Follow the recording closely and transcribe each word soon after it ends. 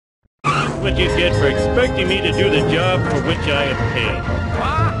what you get for expecting me to do the job for which I am paid.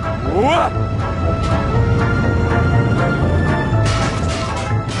 What?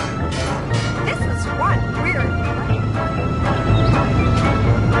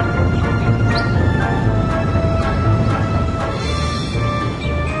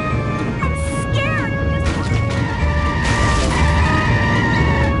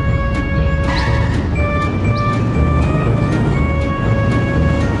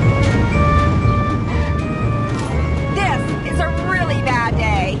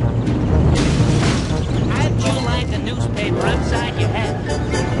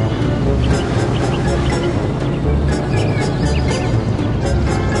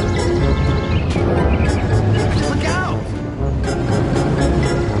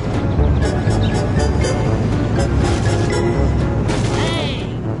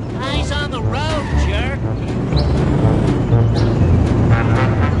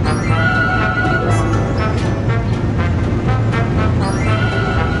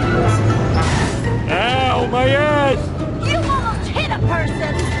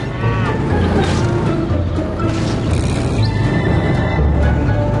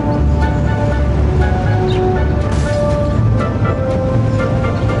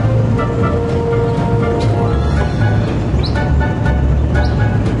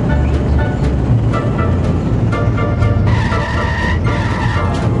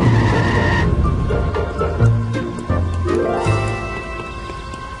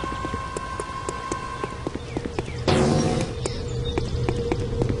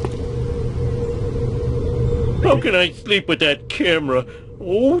 How can I sleep with that camera?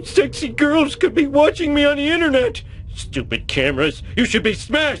 Oh, sexy girls could be watching me on the internet. Stupid cameras, you should be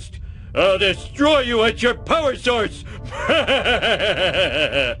smashed. I'll destroy you at your power source.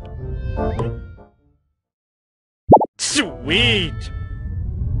 Sweet.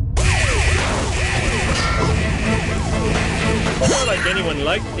 Not like anyone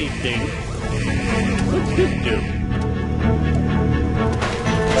likes these things. What's this do?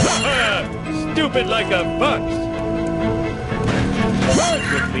 Stupid like a fox.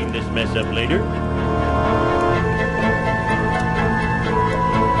 We'll clean this mess up later.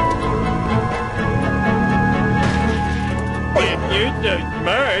 If you're so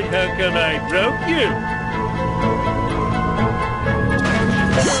smart, how come I broke you?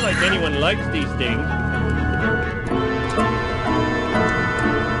 Not like anyone likes these things.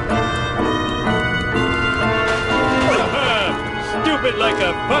 Stupid like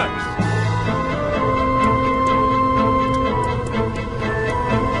a fox.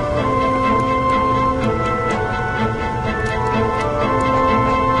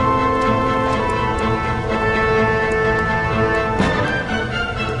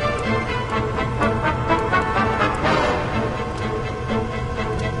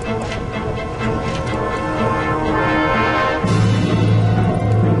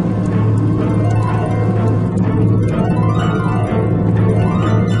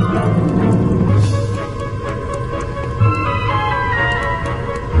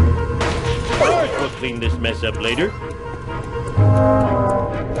 Clean this mess up later.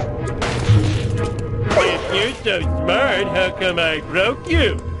 If you're so smart, how come I broke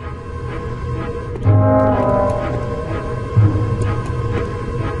you?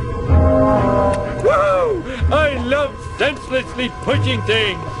 Woo! I love senselessly pushing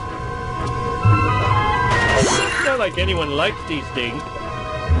things. It's not like anyone likes these things.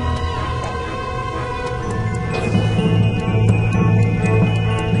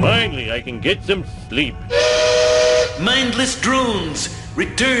 Finally, I can get some sleep. Mindless drones,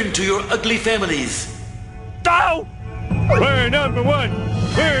 return to your ugly families. Ow! We're number one!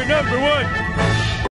 We're number one!